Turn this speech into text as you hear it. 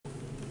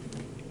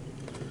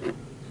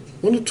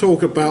I want to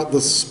talk about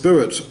the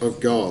Spirit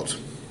of God.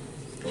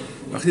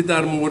 وقتی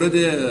در مورد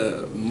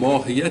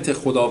ماهیت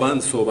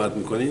خداوند صحبت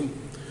میکنیم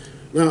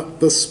Now,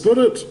 the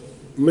Spirit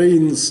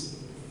means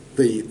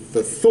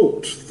the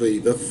thought,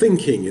 the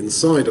thinking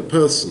inside a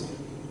person.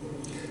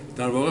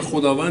 در واقع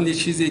خداوند یه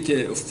چیزی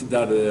که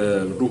در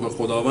روح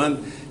خداوند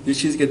یه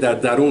چیزی که در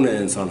درون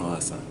انسان ها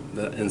هست.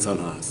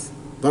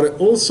 But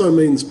it also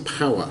means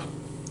power.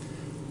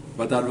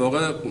 و در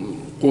واقع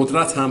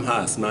قدرت هم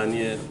هست،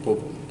 معنی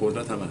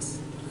قدرت هم هست.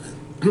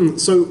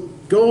 So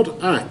God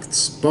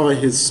acts by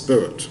his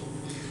Spirit.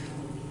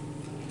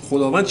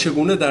 خداوند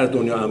چگونه در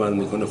دنیا عمل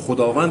میکنه؟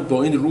 خداوند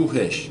با این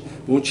روحش،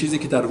 با اون چیزی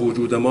که در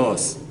وجود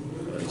ماست،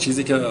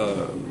 چیزی که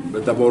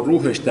با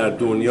روحش در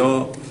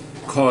دنیا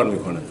کار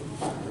میکنه.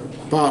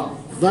 But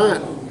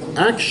that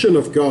action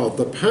of God,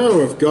 the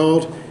power of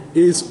God,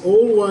 is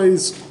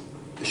always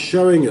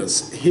showing us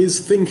his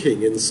thinking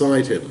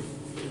inside him.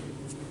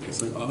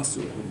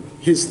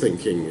 His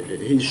thinking.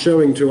 He's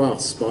showing to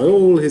us by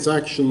all his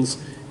actions.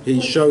 He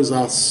shows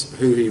us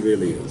who he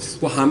really is.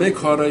 با همه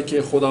کارهایی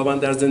که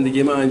خداوند در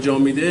زندگی ما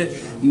انجام میده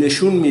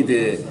نشون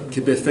میده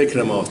که به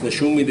فکر ماست،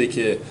 نشون میده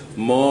که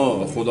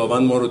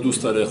خداوند ما رو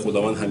دوست داره،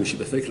 خداوند همیشه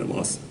به فکر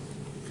ماست.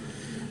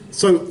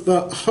 So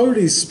the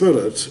Holy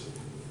Spirit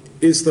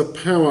is the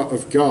power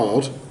of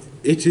God.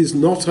 It is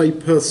not a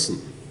person.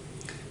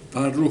 و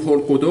روح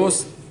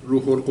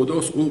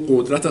القدس اون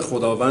قدرت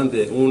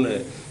خداونده، اون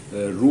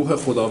روح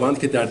خداوند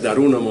که در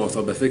درون ماست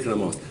و به فکر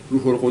ماست.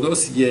 روح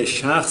القدس یه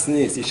شخص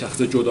نیست، یه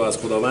شخص جدا از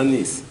خداوند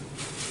نیست.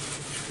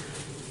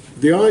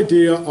 The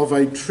idea of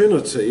a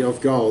trinity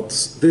of gods,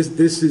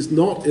 this is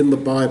not in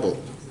the Bible.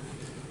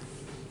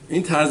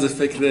 این طرز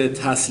فکر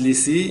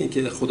تثلیثی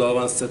که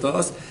خداوند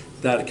ستاست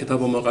در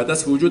کتاب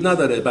مقدس وجود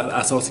نداره، بر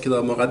اساس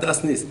کتاب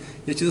مقدس نیست.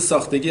 یه چیز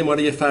ساختگی مال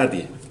یه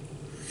فردیه.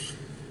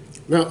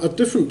 Now, at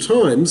different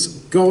times,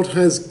 God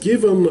has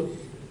given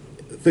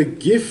the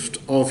gift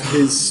of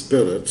his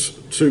Spirit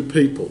to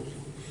people.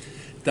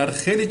 در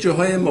خیلی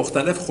جاهای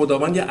مختلف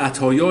خداوند یه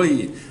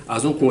عطایایی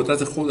از اون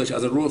قدرت خودش،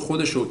 از روح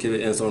خودش رو که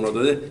به انسان‌ها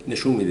داده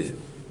نشون میده.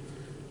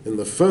 In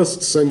the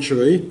first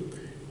century,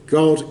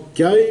 God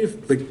gave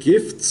the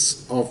gifts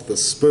of the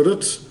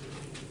Spirit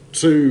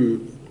to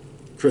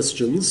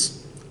Christians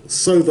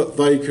so that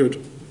they could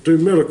do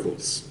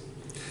miracles.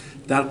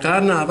 در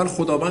قرن اول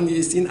خداوند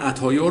این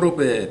عطایا رو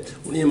به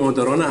اون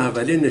ایمانداران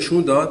اولیه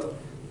نشون داد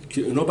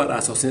که اونا بر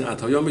اساس این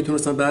عطایا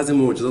میتونستن بعضی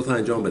معجزات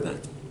انجام بدن.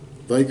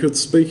 They could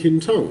speak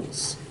in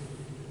tongues.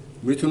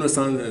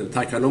 میتونستن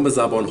تکلم به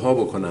زبان‌ها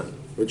بکنن.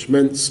 Which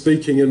meant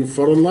speaking in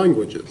foreign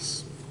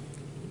languages.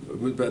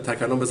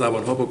 تکلم به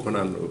زبان‌ها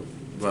بکنن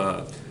و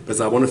به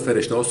زبان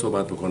فرشته‌ها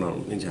صحبت بکنن،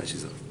 این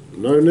چیزا.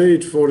 No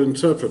need for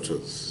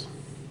interpreters.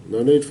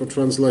 No need for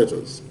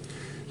translators.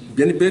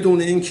 یعنی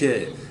بدون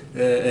اینکه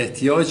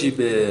احتیاجی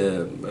به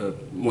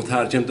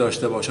مترجم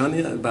داشته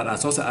باشن، بر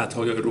اساس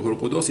عطایای روح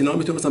القدس اینا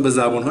میتونستن به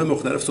زبان‌های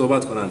مختلف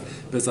صحبت کنن،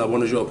 به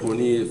زبان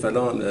ژاپنی،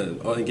 فلان،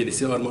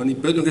 انگلیسی، آلمانی،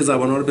 بدون که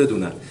زبان‌ها رو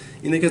بدونن.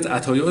 اینه که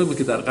عطایایی بود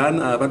که در قرن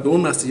اول به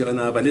اون مسیحیان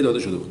اولیه داده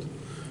شده بود.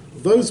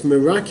 Those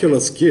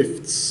miraculous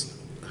gifts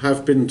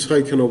have been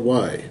taken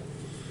away.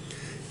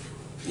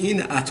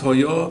 این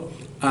عطایا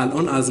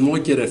الان از ما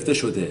گرفته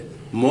شده.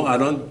 ما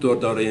الان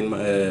دارای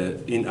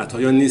این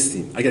عطایا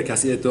نیستیم. اگر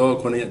کسی ادعا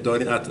کنه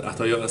دارین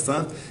عطایا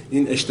هستن،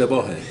 این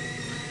اشتباهه.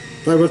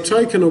 They were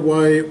taken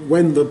away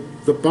when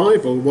the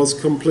Bible was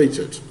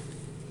completed.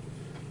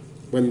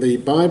 When the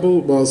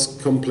Bible was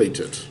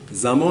completed.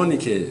 زمانی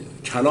که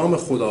کلام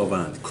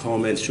خداوند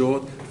کامل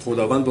شد،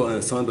 خداوند با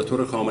انسان به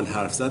طور کامل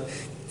حرف زد،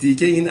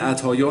 دیگه این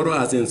عطایا رو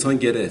از انسان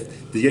گرفت.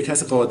 دیگه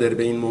کسی قادر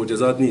به این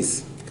معجزات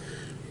نیست.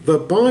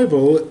 The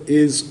Bible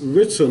is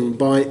written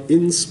by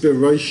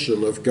inspiration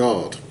of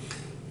God.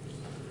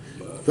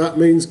 That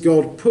means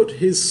God put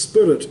his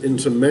Spirit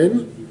into men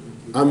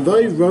and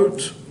they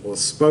wrote or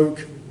spoke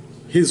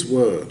his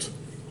word.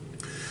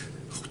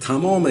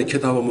 تمام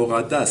کتاب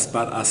مقدس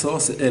بر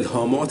اساس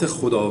الهامات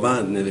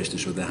خداوند نوشته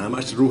شده،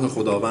 همش روح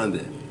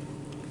خداونده.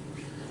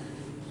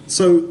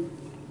 So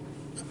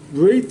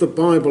read the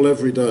Bible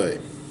every day.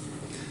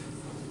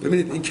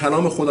 ببینید این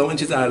کلام خداوند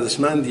چیز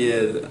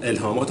ارزشمندیه،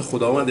 الهامات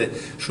خداونده.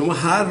 شما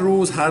هر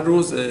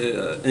روز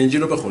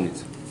انجیل رو بخونید.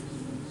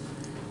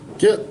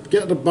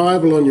 Get the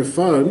Bible on your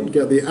phone,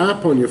 get the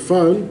app on your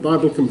phone,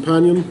 Bible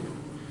Companion,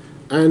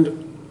 and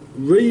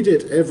read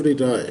it every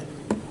day.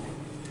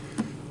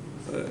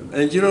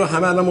 انجیل رو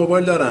همه الان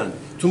موبایل دارن.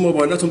 تو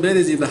موبایلاتون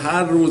بریزید و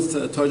هر روز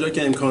تا جایی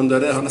که امکان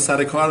داره، حالا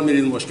سر کار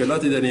میرید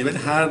مشکلاتی دارین، ولی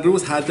هر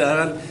روز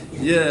حداقل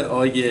یه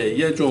آیه،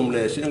 یه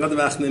جمله، اینقدر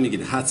وقت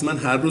نمیگیره، حتما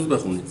هر روز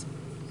بخونید.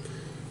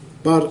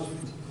 But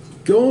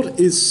God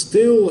is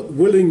still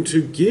willing to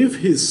give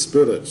his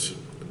Spirit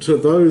to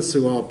those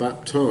who are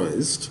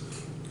baptized,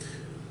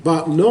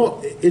 but not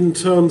in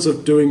terms of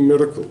doing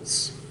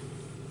miracles.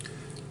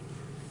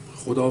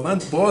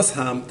 خداوند باز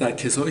هم در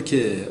کسایی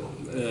که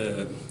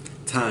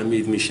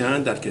تعمید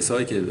میشن، در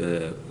کسایی که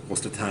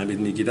غسل تعمید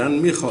میگیرن،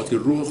 میخواد که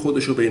روح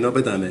خودش رو به اینا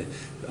بدمه،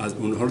 از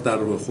اونها رو در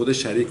روح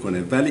خودش شریک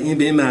کنه، ولی این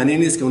به این معنی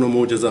نیست که اونا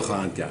معجزه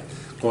خواهند کرد.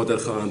 قادر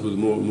خواهند بود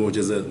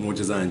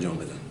معجزه انجام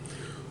بدن.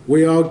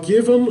 We are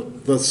given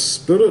the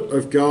Spirit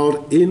of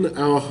God in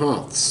our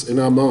hearts, in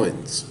our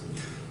minds.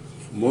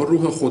 ما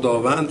روح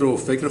خداوند رو،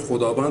 فکر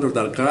خداوند رو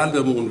در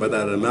قلبمون و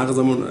در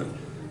مغزمون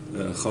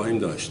خواهیم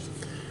داشت.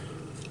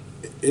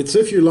 It's,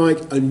 if you like,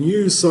 a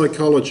new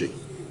psychology,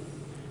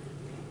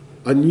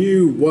 a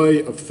new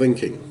way of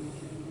thinking.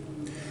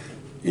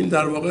 این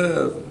در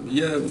واقع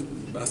یه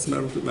بحث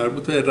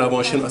مربوط به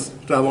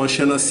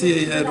روانشناسی،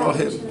 یه راه،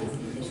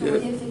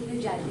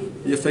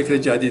 یه فکر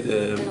جدید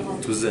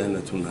تو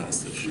ذهنتون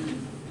هستش.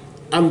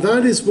 And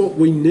that is what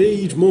we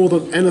need more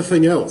than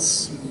anything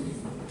else.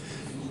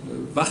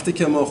 وقتی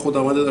که ما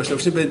خداوند داشته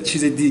باشیم به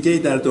چیز دیگه‌ای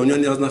در دنیا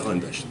نیاز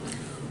نخواهیم داشت.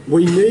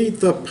 We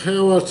need the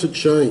power to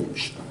change,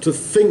 to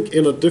think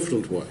in a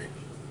different way.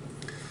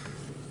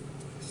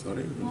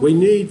 Sorry. We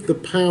need the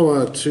power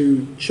to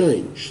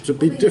change, to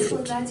be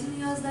different.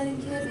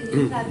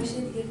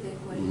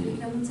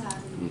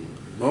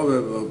 ما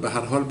به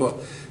هر حال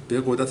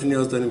به قدرت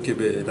نیاز داریم که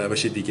به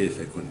روش دیگه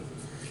فکر کنیم.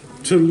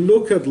 To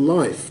look at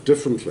life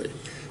differently.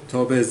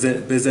 تا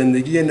به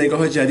زندگی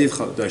نگاه جدید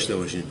داشته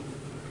باشیم.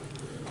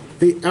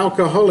 The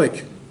alcoholic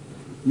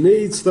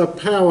needs the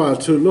power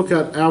to look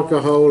at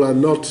alcohol and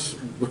not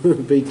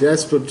be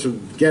desperate to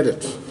get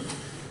it.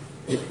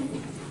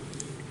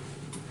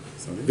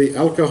 The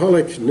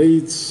alcoholic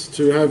needs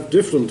to have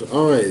different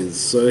eyes.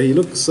 So he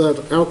looks at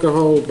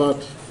alcohol, but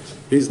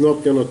he's not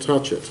going to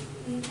touch it.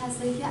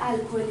 کسایی که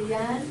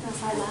الکلیان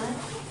مثلا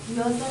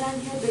نیاز دارن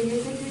که به یه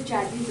فکر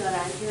جدید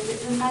دارن که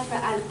اینقدر به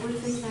الکل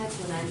فکر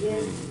نکنن، یه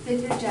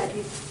فکر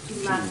جدید تو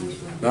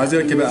مغزشون.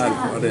 بعضیا که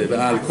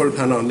به الکل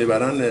پناه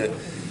میبرن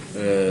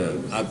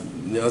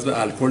نیاز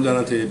به الکل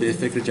دارن تا به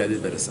فکر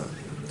جدید برسن.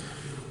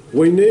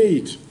 We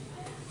need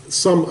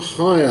some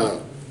higher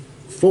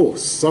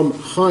force, some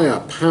higher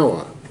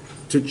power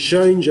to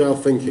change our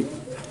thinking.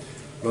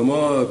 و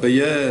ما به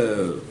یه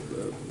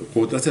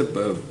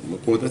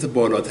قدرت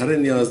بالاتر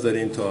نیاز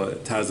داریم تا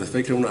طرز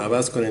فکرمون رو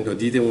عوض کنیم، تا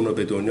دیدمون رو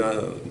به دنیا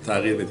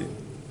تغییر بدیم.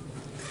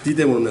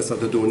 دیدمون رو نسبت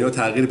به دنیا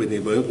تغییر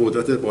بدیم با این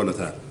قدرت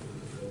بالاتر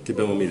که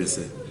به ما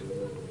میرسه.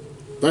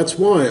 That's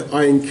why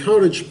I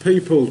encourage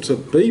people to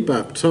be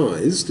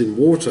baptized in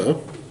water.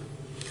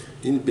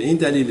 به این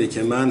دلیله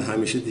که من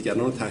همیشه دیگران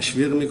رو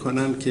تشویق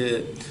میکنم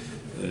که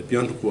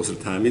بیان رو غسل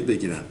تعمید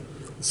بگیرن.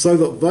 So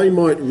that they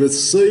might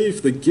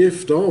receive the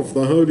gift of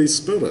the Holy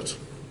Spirit.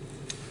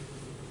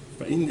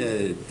 و این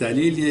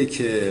دلیلیه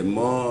که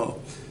ما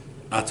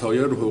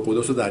عطایای روح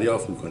القدس رو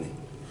دریافت میکنیم.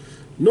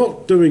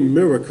 Not doing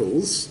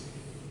miracles,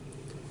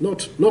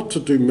 not to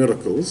do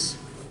miracles.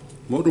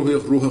 ما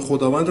روح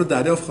خداوند رو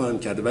دریافت خواهیم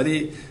کرد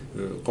ولی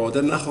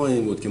قادر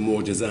نخواهیم بود که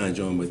معجزه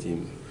انجام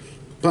بدیم.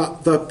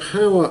 But the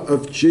power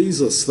of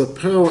Jesus, the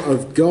power of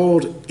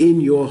God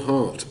in your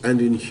heart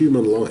and in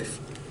human life.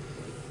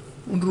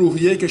 اون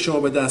روحیه که شما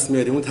به دست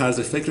میارید، اون طرز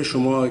فکر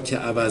شما که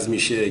عوض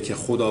میشه، که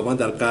خداوند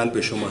در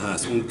قلب شما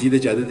هست، اون دید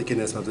جدیدی که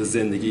نسبت به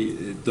زندگی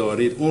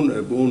دارید،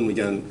 اون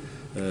میگن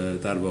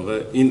در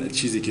واقع این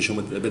چیزی که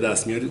شما به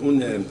دست میارید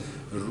اون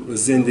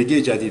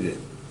زندگی جدیده.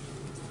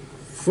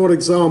 For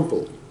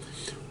example,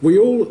 we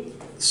all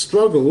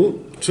struggle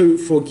to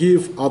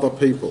forgive other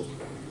people.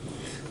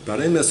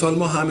 برای مثال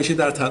ما همیشه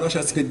در تلاش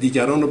هستیم که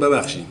دیگران رو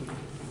ببخشیم.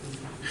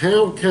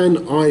 How can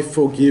I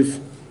forgive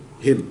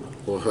him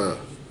or her?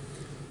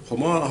 خب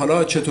ما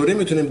حالا چطوری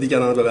میتونیم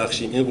دیگران رو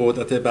ببخشیم؟ این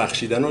قدرت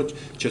بخشیدن رو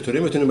چطوری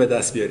میتونیم به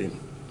دست بیاریم؟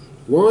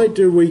 Why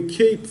do we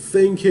keep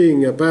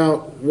thinking about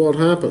what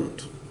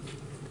happened?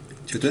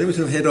 چطوری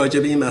میتونیم راجع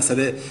به این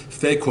مسئله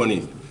فکر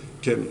کنیم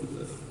که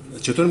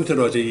چطور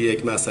میتونیم راجع به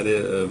یک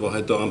مسئله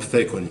واحد دائم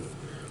فکر کنیم؟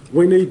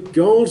 We need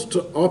God to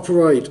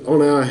operate on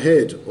our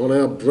head, on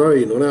our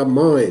brain, on our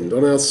mind,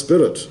 on our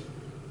spirit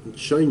and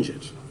change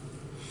it.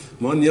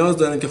 ما نیاز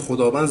داریم که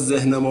خداوند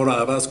ذهن ما رو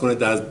عوض کنه،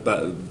 در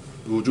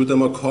وجود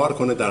ما کار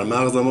کنه، در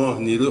مغز ما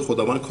نیروی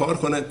خداوند کار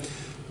کنه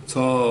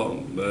تا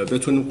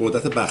بتونیم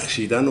قدرت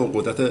بخشیدن و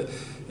قدرت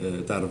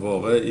در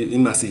واقع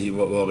این مسیحی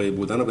واقعی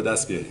بودن رو به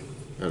دست بیاریم.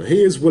 And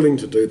he is willing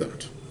to do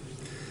that.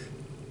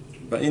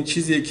 و این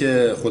چیزیه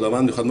که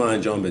خداوند میخواد ما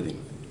انجام بدیم.